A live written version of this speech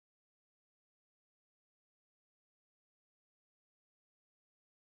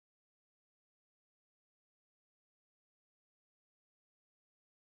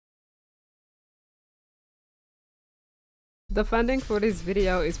The funding for this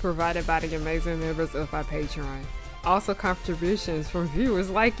video is provided by the amazing members of our Patreon. Also contributions from viewers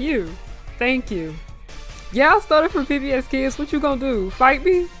like you. Thank you. Yeah, I started from PBS Kids. What you gonna do? Fight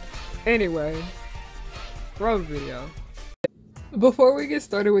me? Anyway, roll the video. Before we get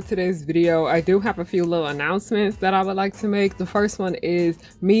started with today's video, I do have a few little announcements that I would like to make. The first one is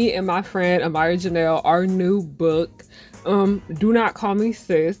me and my friend Amaya Janelle, our new book, Do Not Call Me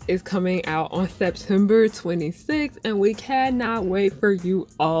Sis, is coming out on September 26th, and we cannot wait for you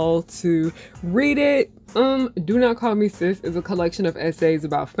all to read it. Do Not Call Me Sis is a collection of essays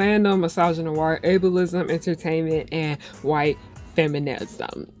about fandom, misogynoir, ableism, entertainment, and white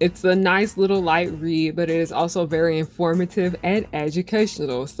feminism. It's a nice little light read, but it is also very informative and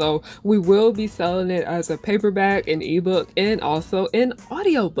educational. So we will be selling it as a paperback, an ebook, and also an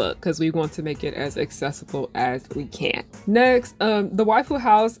audiobook because we want to make it as accessible as we can. Next, the Waifu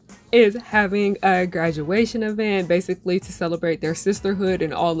House is having a graduation event basically to celebrate their sisterhood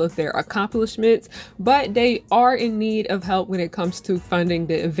and all of their accomplishments, but they are in need of help when it comes to funding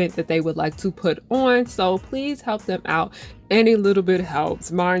the event that they would like to put on. So please help them out. Any little bit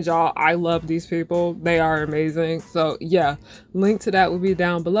helps. Mind y'all, I love these people. They are amazing. So yeah, link to that will be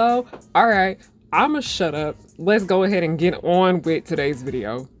down below. All right, I'ma shut up. Let's go ahead and get on with today's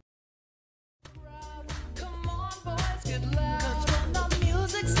video.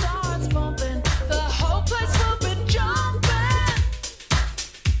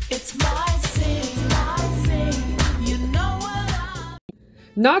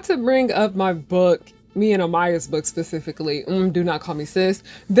 Not to bring up my book, me and Amaya's book specifically, Do Not Call Me Sis,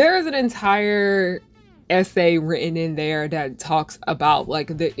 there is an entire essay written in there that talks about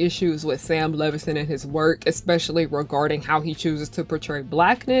like the issues with Sam Levinson and his work, especially regarding how he chooses to portray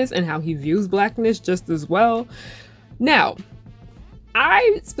blackness and how he views blackness just as well. Now,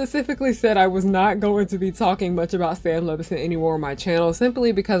 I specifically said I was not going to be talking much about Sam Levinson anymore on my channel,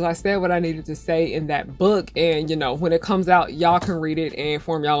 simply because I said what I needed to say in that book, and you know, when it comes out, y'all can read it and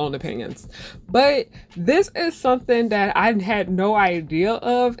form y'all own opinions. But this is something that I had no idea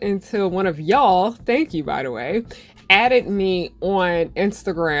of until one of y'all, thank you by the way, added me on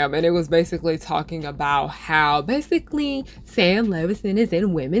Instagram, and it was basically talking about how basically Sam Levinson is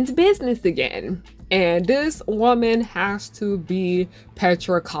in women's business again. And this woman has to be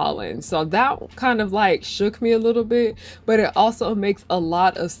Petra Collins. So that kind of like shook me a little bit, but it also makes a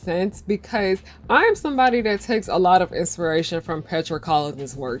lot of sense because I'm somebody that takes a lot of inspiration from Petra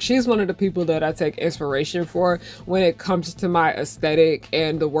Collins' work. She's one of the people that I take inspiration for when it comes to my aesthetic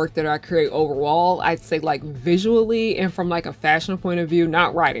and the work that I create overall. I'd say like visually and from like a fashion point of view,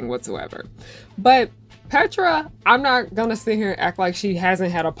 not writing whatsoever. But Petra, I'm not gonna sit here and act like she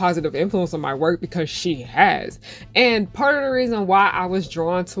hasn't had a positive influence on my work, because she has. And part of the reason why I was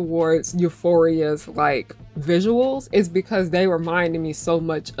drawn towards Euphoria's like visuals is because they reminded me so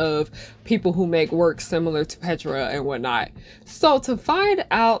much of people who make work similar to Petra and whatnot. So to find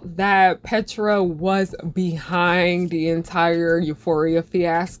out that Petra was behind the entire Euphoria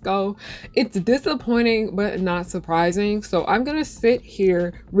fiasco, it's disappointing but not surprising. So I'm gonna sit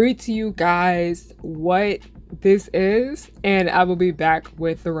here, read to you guys what this is, and I will be back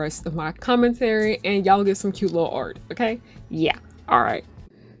with the rest of my commentary, and y'all get some cute little art, okay? Yeah, all right.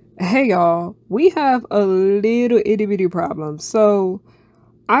 Hey y'all, we have a little itty bitty problem. So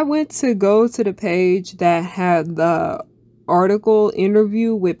I went to go to the page that had the article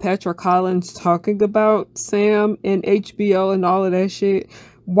interview with Petra Collins talking about Sam and HBO and all of that shit.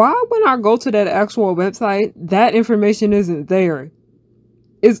 Why when I go to that actual website, that information isn't there?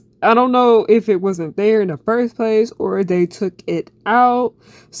 I don't know if it wasn't there in the first place or they took it out.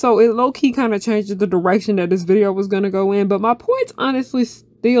 So it low-key kind of changes the direction that this video was going to go in. But my points honestly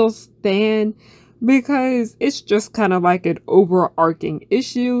still stand because it's just kind of like an overarching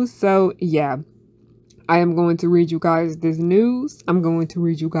issue. So yeah, I am going to read you guys this news. I'm going to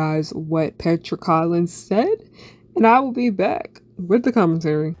read you guys what Petra Collins said, and I will be back with the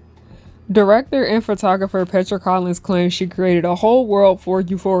commentary. Director and photographer Petra Collins claims she created a whole world for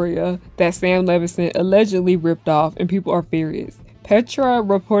Euphoria that Sam Levinson allegedly ripped off, and people are furious. Petra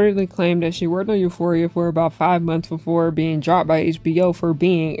reportedly claimed that she worked on Euphoria for about 5 months before being dropped by HBO for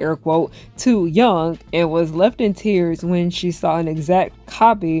being, air quote, too young, and was left in tears when she saw an exact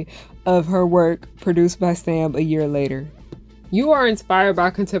copy of her work produced by Sam a year later. You are inspired by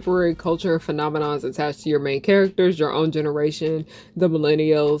contemporary culture phenomena attached to your main characters, your own generation, the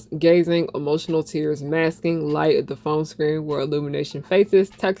millennials, gazing, emotional tears, masking, light at the phone screen where illumination faces,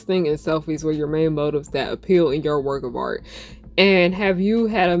 texting, and selfies were your main motives that appeal in your work of art. And have you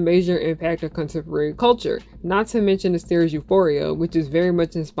had a major impact on contemporary culture? Not to mention the series Euphoria, which is very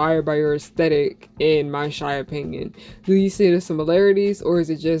much inspired by your aesthetic, in my shy opinion. Do you see the similarities, or is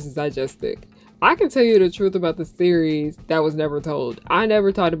it just digestic? I can tell you the truth about the series that was never told. I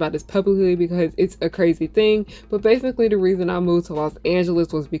never talked about this publicly because it's a crazy thing, but basically the reason I moved to Los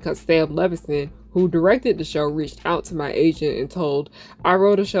Angeles was because Sam Levinson, who directed the show, reached out to my agent and told, I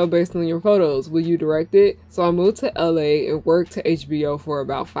wrote a show based on your photos, will you direct it? So I moved to LA and worked to HBO for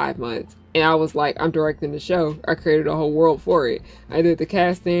about 5 months. And I was like, I'm directing the show. I created a whole world for it. I did the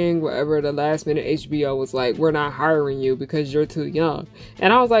casting, whatever. The last minute HBO was like, we're not hiring you because you're too young.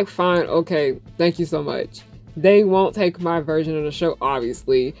 And I was like, fine, okay, thank you so much. They won't take my version of the show,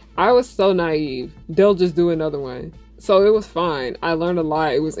 obviously. I was so naive. They'll just do another one. So it was fine. I learned a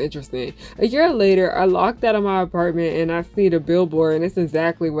lot. It was interesting. A year later, I locked out of my apartment and I see the billboard, and it's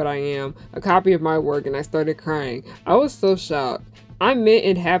exactly what I am. A copy of my work, and I started crying. I was so shocked. I meant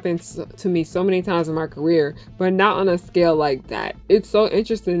it happened to me so many times in my career, but not on a scale like that. It's so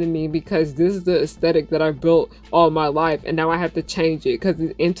interesting to me because this is the aesthetic that I built all my life, and now I have to change it because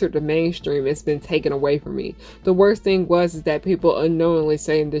it entered the mainstream. It's been taken away from me. The worst thing is that people unknowingly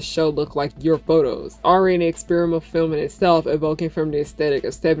saying this show looked like your photos. Already an experimental film in itself, evoking from the aesthetic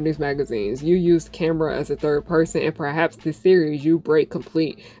of 70s magazines. You used camera as a third person, and perhaps this series you break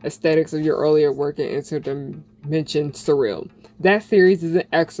complete aesthetics of your earlier work and interdimension surreal. That series is an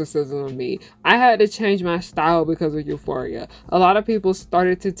exorcism of me. I had to change my style because of Euphoria. A lot of people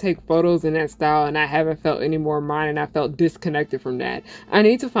started to take photos in that style, and I haven't felt any more mine, and I felt disconnected from that. I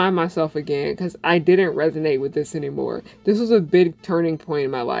need to find myself again because I didn't resonate with this anymore. This was a big turning point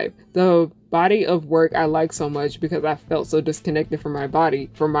in my life. The body of work I like so much because I felt so disconnected from my body,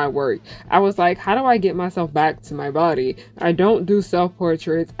 from my work. I was like, how do I get myself back to my body? I don't do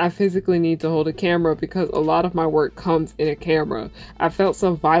self-portraits. I physically need to hold a camera because a lot of my work comes in a camera. I felt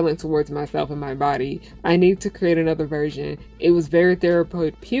so violent towards myself and my body. I need to create another version. It was very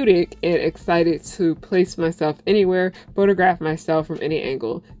therapeutic and excited to place myself anywhere, photograph myself from any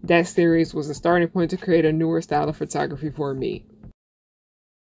angle. That series was a starting point to create a newer style of photography for me.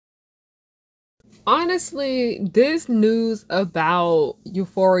 Honestly, this news about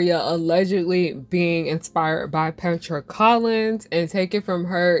Euphoria allegedly being inspired by Petra and taken from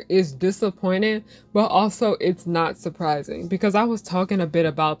her is disappointing, but also it's not surprising because I was talking a bit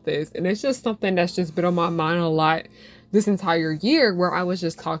about this, and it's just something that's just been on my mind a lot this entire year, where I was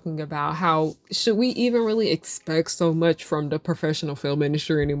just talking about how should we even really expect so much from the professional film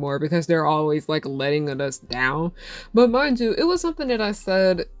industry anymore because they're always like letting us down. But mind you, it was something that I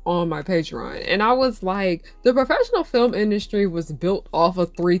said on my Patreon, and I was like, the professional film industry was built off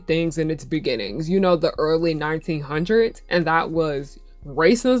of 3 things in its beginnings. You know, the early 1900s, and that was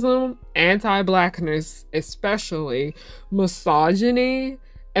racism, anti-blackness, especially misogyny,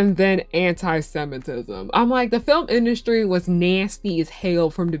 and then anti-Semitism. I'm like, the film industry was nasty as hell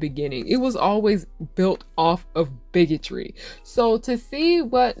from the beginning. It was always built off of bigotry. So to see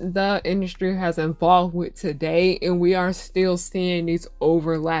what the industry has evolved with today, and we are still seeing these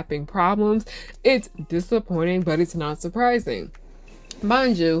overlapping problems, it's disappointing, but it's not surprising.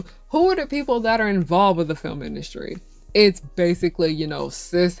 Mind you, who are the people that are involved with the film industry? It's basically, you know,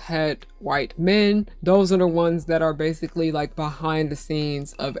 cis-het white men. Those are the ones that are basically like behind the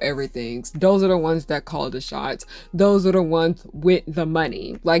scenes of everything. Those are the ones that call the shots. Those are the ones with the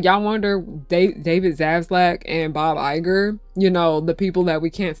money. Like, y'all wonder, David Zaslav and Bob Iger, you know, the people that we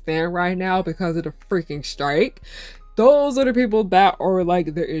can't stand right now because of the freaking strike. Those are the people that are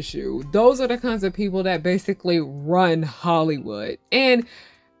like the issue. Those are the kinds of people that basically run Hollywood. And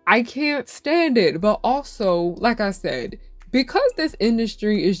I can't stand it. But also, like I said, because this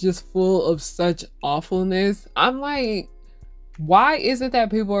industry is just full of such awfulness, I'm like, why is it that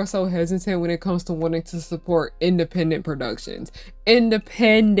people are so hesitant when it comes to wanting to support independent productions?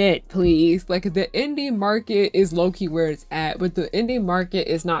 Independent, please. Like, the indie market is low-key where it's at, but the indie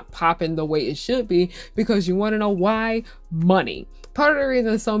market is not popping the way it should be because you want to know why? Money. Part of the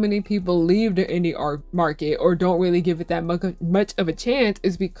reason so many people leave the indie art market or don't really give it that much of a chance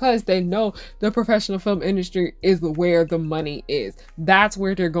is because they know the professional film industry is where the money is. That's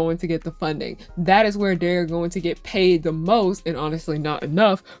where they're going to get the funding. That is where they're going to get paid the most, and honestly not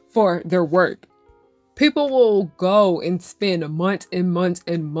enough, for their work. People will go and spend months and months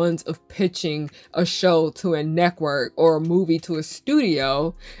and months of pitching a show to a network or a movie to a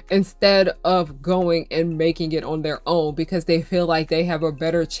studio instead of going and making it on their own because they feel like they have a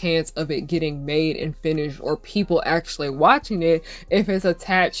better chance of it getting made and finished, or people actually watching it, if it's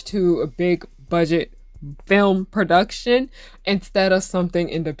attached to a big budget film production instead of something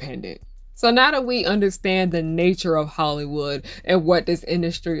independent. So now that we understand the nature of Hollywood and what this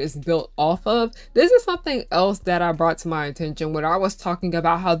industry is built off of, this is something else that I brought to my attention when I was talking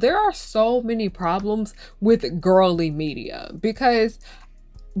about how there are so many problems with girly media. Because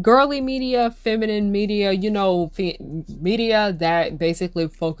girly media, feminine media, you know, media that basically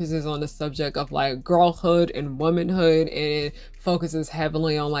focuses on the subject of like girlhood and womanhood, and it focuses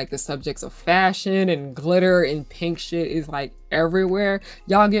heavily on like the subjects of fashion and glitter and pink shit is like everywhere.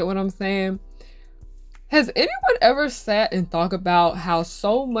 Y'all get what I'm saying? Has anyone ever sat and thought about how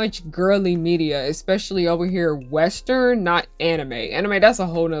so much girly media, especially over here, Western, not anime. Anime, that's a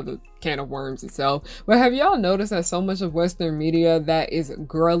whole nother can of worms itself. But have y'all noticed that so much of Western media that is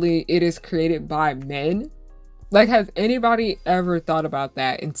girly, it is created by men? Like, has anybody ever thought about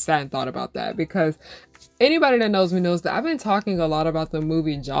that and sat and thought about that? Because anybody that knows me knows that I've been talking a lot about the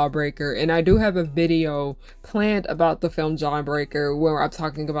movie Jawbreaker, and I do have a video planned about the film Jawbreaker where I'm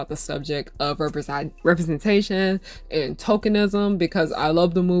talking about the subject of representation and tokenism, because I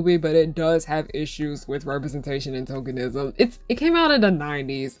love the movie, but it does have issues with representation and tokenism. It came out in the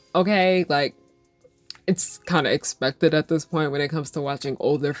 90s, okay? Like, it's kind of expected at this point when it comes to watching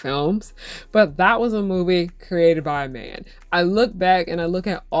older films, but that was a movie created by a man. I look back and I look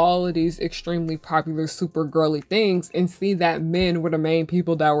at all of these extremely popular super girly things and see that men were the main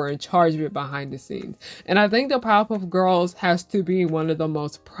people that were in charge of it behind the scenes. And I think the Powerpuff Girls has to be one of the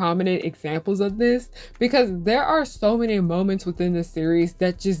most prominent examples of this, because there are so many moments within the series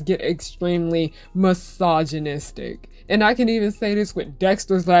that just get extremely misogynistic. And I can even say this with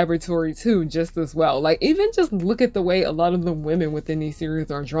Dexter's Laboratory too, just as well. Like, even just look at the way a lot of the women within these series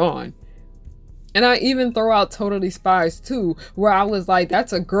are drawn. And I even throw out Totally Spies too, where I was like,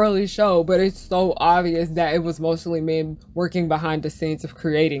 that's a girly show, but it's so obvious that it was mostly men working behind the scenes of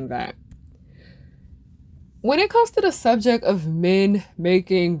creating that. When it comes to the subject of men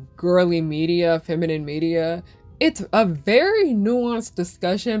making girly media, feminine media, it's a very nuanced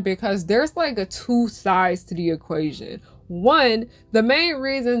discussion, because there's like two sides to the equation. One, the main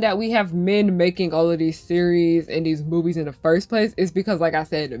reason that we have men making all of these series and these movies in the first place is because, like I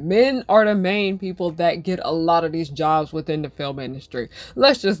said, men are the main people that get a lot of these jobs within the film industry.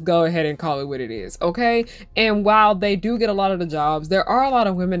 Let's just go ahead and call it what it is, okay? And while they do get a lot of the jobs, there are a lot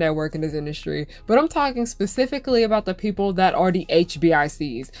of women that work in this industry, but I'm talking specifically about the people that are the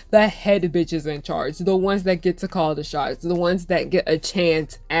HBICs, the head bitches in charge, the ones that get to call the shots, the ones that get a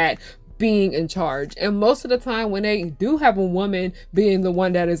chance at being in charge. And most of the time when they do have a woman being the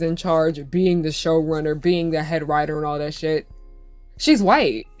one that is in charge, being the showrunner, being the head writer and all that shit, she's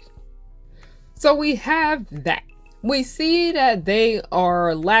white. So we have that. We see that they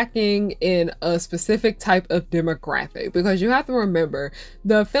are lacking in a specific type of demographic, because you have to remember,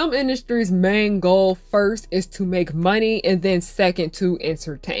 the film industry's main goal first is to make money, and then second to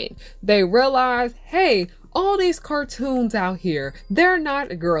entertain. They realize, hey, all these cartoons out here, they're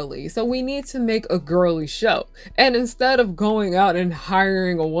not girly, so we need to make a girly show. And instead of going out and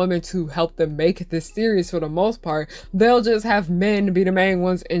hiring a woman to help them make this series, for the most part, they'll just have men be the main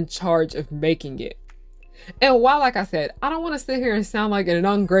ones in charge of making it. And while, like I said, I don't want to sit here and sound like an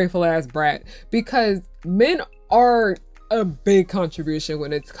ungrateful ass brat, because men are a big contribution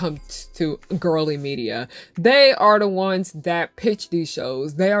when it comes to girly media. They are the ones that pitch these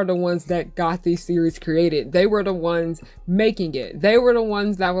shows. They are the ones that got these series created. They were the ones making it. They were the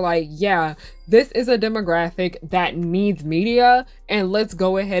ones that were like, yeah, this is a demographic that needs media, and let's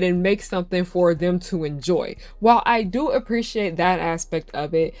go ahead and make something for them to enjoy. While I do appreciate that aspect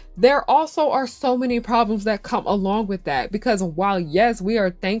of it, there also are so many problems that come along with that, because while yes, we are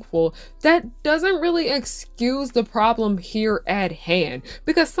thankful, that doesn't really excuse the problem here at hand.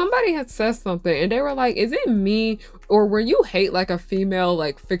 Because somebody had said something and they were like, is it me, or were you hate like a female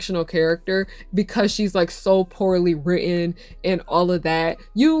like fictional character because she's like so poorly written and all of that?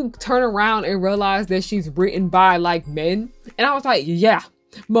 You turn around and realize that she's written by like men. And I was like, yeah,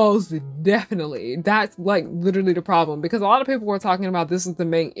 most definitely. That's like literally the problem, because a lot of people were talking about this is the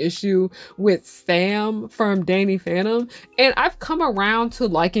main issue with Sam from Danny Phantom, and I've come around to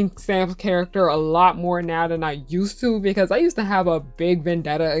liking Sam's character a lot more now than I used to, because I used to have a big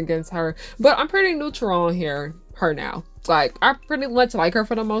vendetta against her, but I'm pretty neutral on her now. Like, I pretty much like her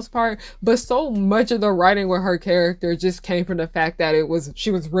for the most part, but so much of the writing with her character just came from the fact that she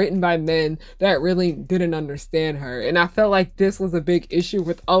was written by men that really didn't understand her. And I felt like this was a big issue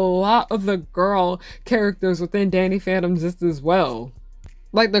with a lot of the girl characters within Danny Phantom just as well.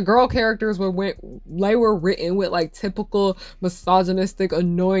 Like, the girl characters were written with like typical misogynistic,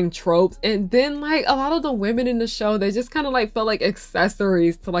 annoying tropes, and then like a lot of the women in the show, they just kind of like felt like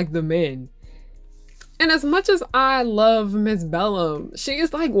accessories to like the men. And as much as I love Miss Bellum, she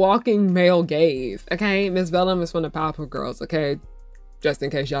is like walking male gaze, okay? Miss Bellum is from the Powerpuff Girls, okay? Just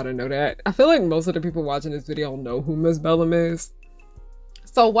in case y'all didn't know that. I feel like most of the people watching this video know who Miss Bellum is.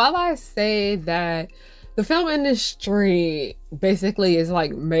 So while I say that the film industry basically is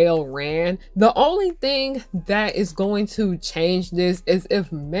like male ran, the only thing that is going to change this is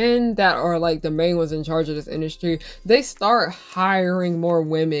if men that are like the main ones in charge of this industry, they start hiring more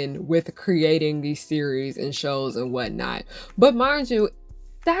women with creating these series and shows and whatnot. But mind you,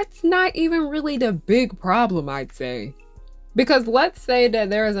 that's not even really the big problem, I'd say. Because let's say that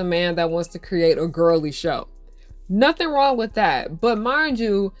there is a man that wants to create a girly show. Nothing wrong with that. But mind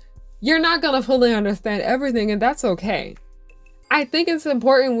you, you're not going to fully understand everything, and that's okay. I think it's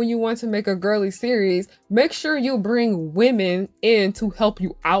important when you want to make a girly series, make sure you bring women in to help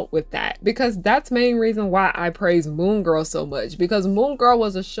you out with that. Because that's the main reason why I praise Moon Girl so much. Because Moon Girl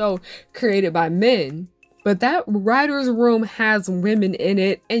was a show created by men, but that writer's room has women in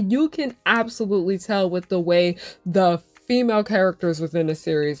it, and you can absolutely tell with the way the female characters within the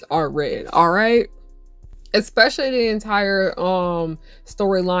series are written, all right? Especially the entire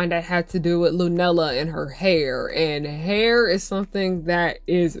storyline that had to do with Lunella and her hair. And hair is something that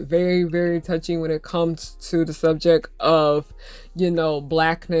is very, very touching when it comes to the subject of, you know,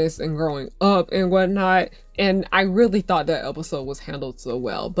 blackness and growing up and whatnot. And I really thought that episode was handled so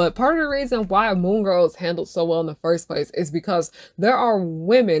well. But part of the reason why Moon Girl is handled so well in the first place is because there are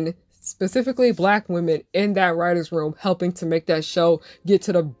women, specifically black women, in that writer's room helping to make that show get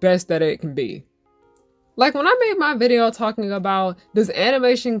to the best that it can be. Like when I made my video talking about, does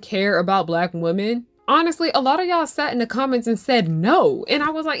animation care about black women? Honestly, a lot of y'all sat in the comments and said no. And I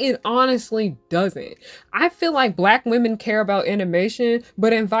was like, it honestly doesn't. I feel like black women care about animation,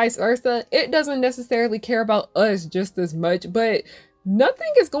 but in vice versa, it doesn't necessarily care about us just as much. But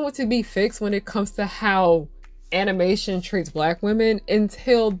nothing is going to be fixed when it comes to how animation treats black women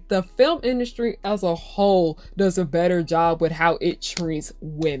until the film industry as a whole does a better job with how it treats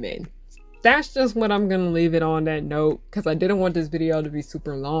women. That's just what I'm gonna leave it on that note, because I didn't want this video to be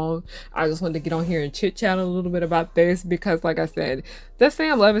super long. I just wanted to get on here and chit chat a little bit about this because, like I said, the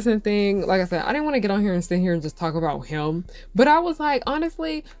Sam Levinson thing, like I said, I didn't want to get on here and sit here and just talk about him, but I was like,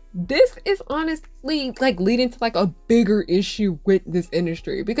 honestly, this is honestly like leading to like a bigger issue with this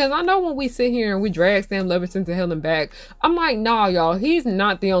industry. Because I know when we sit here and we drag Sam Levinson to hell and back, I'm like, nah, y'all, he's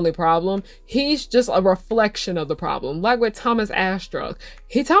not the only problem. He's just a reflection of the problem. Like with Thomas Astruck.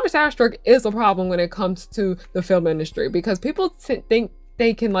 Thomas Astruck is a problem when it comes to the film industry, because people think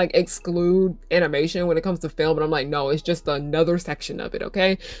they can like exclude animation when it comes to film, and I'm like, no, it's just another section of it,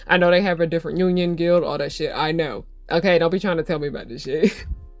 okay? I know they have a different union, guild, all that shit, I know. Okay, don't be trying to tell me about this shit.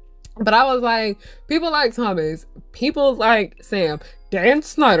 But I was like, people like Thomas, people like Sam, Dan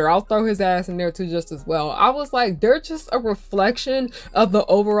Snyder, I'll throw his ass in there too just as well. I was like, they're just a reflection of the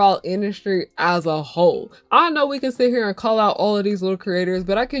overall industry as a whole. I know we can sit here and call out all of these little creators,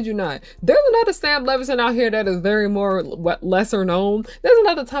 but I kid you not, there's another Sam Levinson out here that is very more lesser known. There's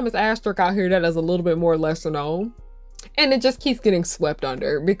another Thomas Astruck out here that is a little bit more lesser known. And it just keeps getting swept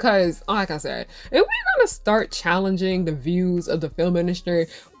under because, like I said, if we're going to start challenging the views of the film industry,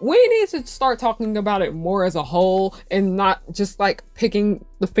 we need to start talking about it more as a whole and not just like picking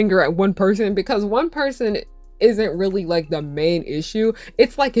the finger at one person, because one person isn't really like the main issue.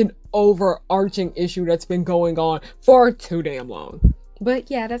 It's like an overarching issue that's been going on for too damn long. But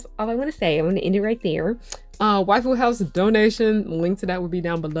yeah, that's all I want to say. I'm going to end it right there. Waifu House donation, link to that will be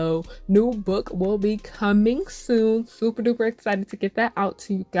down below. New book will be coming soon. Super duper excited to get that out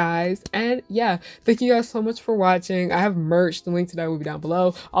to you guys. And yeah, thank you guys so much for watching. I have merch, the link to that will be down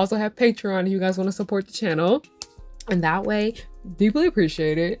below. Also have Patreon if you guys want to support the channel. And that way, deeply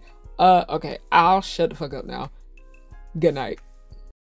appreciate it. Okay, I'll shut the fuck up now. Good night.